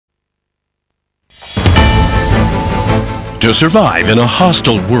To survive in a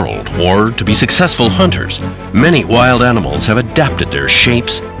hostile world or to be successful hunters, many wild animals have adapted their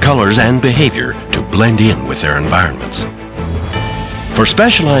shapes, colors, and behavior to blend in with their environments. For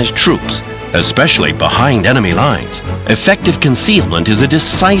specialized troops, especially behind enemy lines, effective concealment is a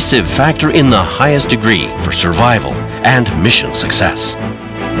decisive factor in the highest degree for survival and mission success.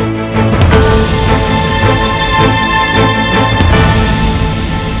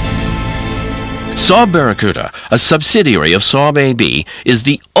 Saab Barracuda, a subsidiary of Saab AB, is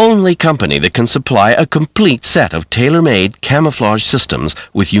the only company that can supply a complete set of tailor-made camouflage systems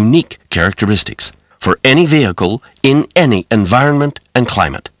with unique characteristics for any vehicle in any environment and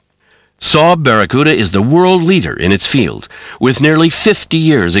climate. Saab Barracuda is the world leader in its field, with nearly 50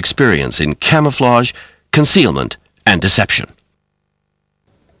 years' experience in camouflage, concealment, and deception.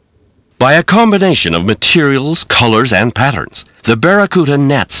 By a combination of materials, colors, and patterns, the Barracuda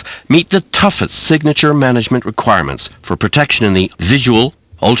nets meet the toughest signature management requirements for protection in the visual,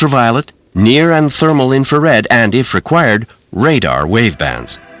 ultraviolet, near and thermal infrared, and, if required, radar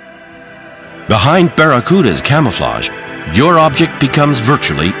wavebands. Behind Barracuda's camouflage, your object becomes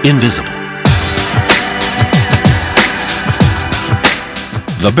virtually invisible.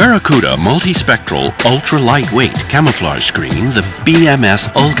 The Barracuda Multispectral Ultra-Lightweight Camouflage Screen, the BMS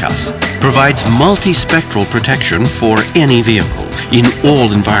ULCAS, provides multispectral protection for any vehicle in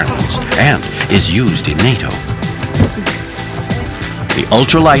all environments and is used in NATO. The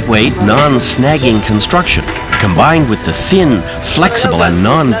ultra-lightweight, non-snagging construction, combined with the thin, flexible, and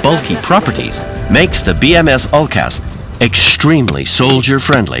non-bulky properties, makes the BMS ULCAS extremely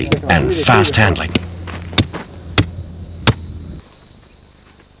soldier-friendly and fast-handling.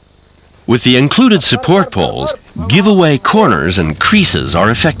 With the included support poles, giveaway corners and creases are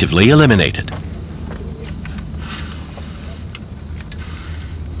effectively eliminated.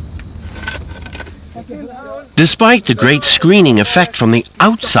 Despite the great screening effect from the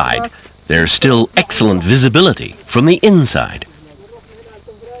outside, there's still excellent visibility from the inside.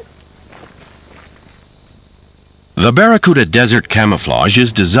 The Barracuda Desert Camouflage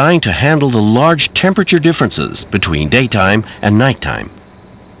is designed to handle the large temperature differences between daytime and nighttime.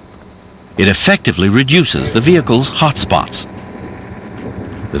 It effectively reduces the vehicle's hot spots.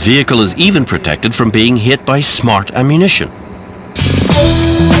 The vehicle is even protected from being hit by smart ammunition.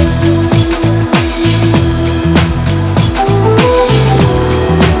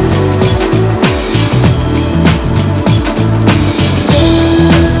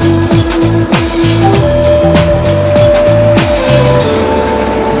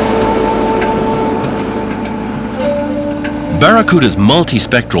 Barracuda's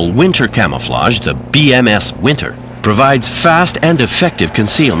multispectral winter camouflage, the BMS Winter, provides fast and effective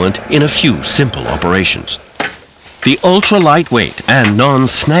concealment in a few simple operations. The ultra-lightweight and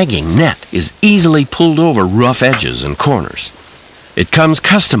non-snagging net is easily pulled over rough edges and corners. It comes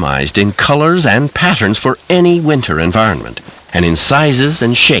customized in colors and patterns for any winter environment, and in sizes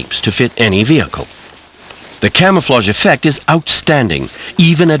and shapes to fit any vehicle. The camouflage effect is outstanding,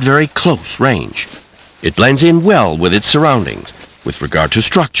 even at very close range. It blends in well with its surroundings, with regard to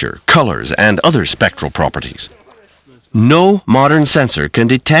structure, colors, and other spectral properties. No modern sensor can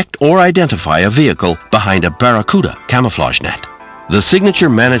detect or identify a vehicle behind a Barracuda camouflage net. The signature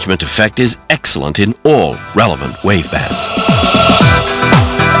management effect is excellent in all relevant wavebands.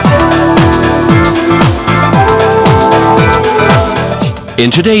 In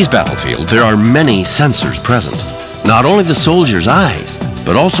today's battlefield, there are many sensors present. Not only the soldier's eyes,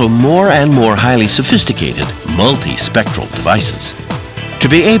 but also more and more highly sophisticated multispectral devices. To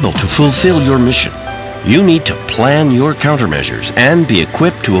be able to fulfill your mission, you need to plan your countermeasures and be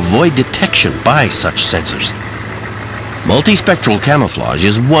equipped to avoid detection by such sensors. Multispectral camouflage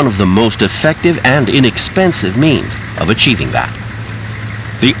is one of the most effective and inexpensive means of achieving that.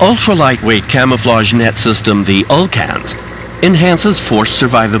 The ultra-lightweight camouflage net system, the ULCANS, enhances force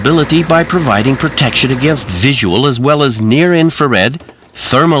survivability by providing protection against visual as well as near-infrared,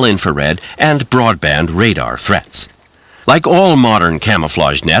 thermal infrared, and broadband radar threats. Like all modern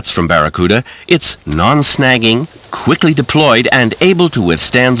camouflage nets from Barracuda, it's non-snagging, quickly deployed, and able to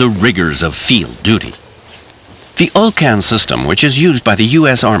withstand the rigors of field duty. The ULCAN system, which is used by the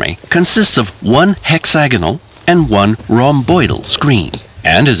U.S. Army, consists of one hexagonal and one rhomboidal screen,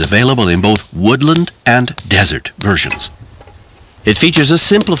 and is available in both woodland and desert versions. It features a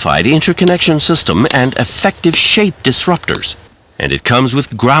simplified interconnection system and effective shape disruptors, and it comes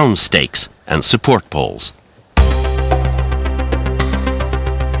with ground stakes and support poles.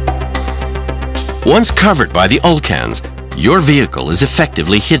 Once covered by the ULCANS, your vehicle is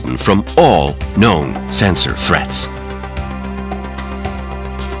effectively hidden from all known sensor threats.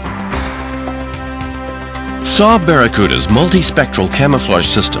 Saab Barracuda's multispectral camouflage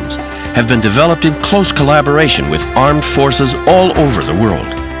systems have been developed in close collaboration with armed forces all over the world.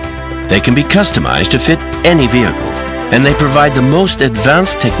 They can be customized to fit any vehicle, and they provide the most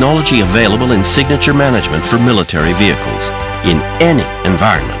advanced technology available in signature management for military vehicles in any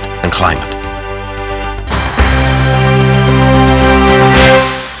environment and climate.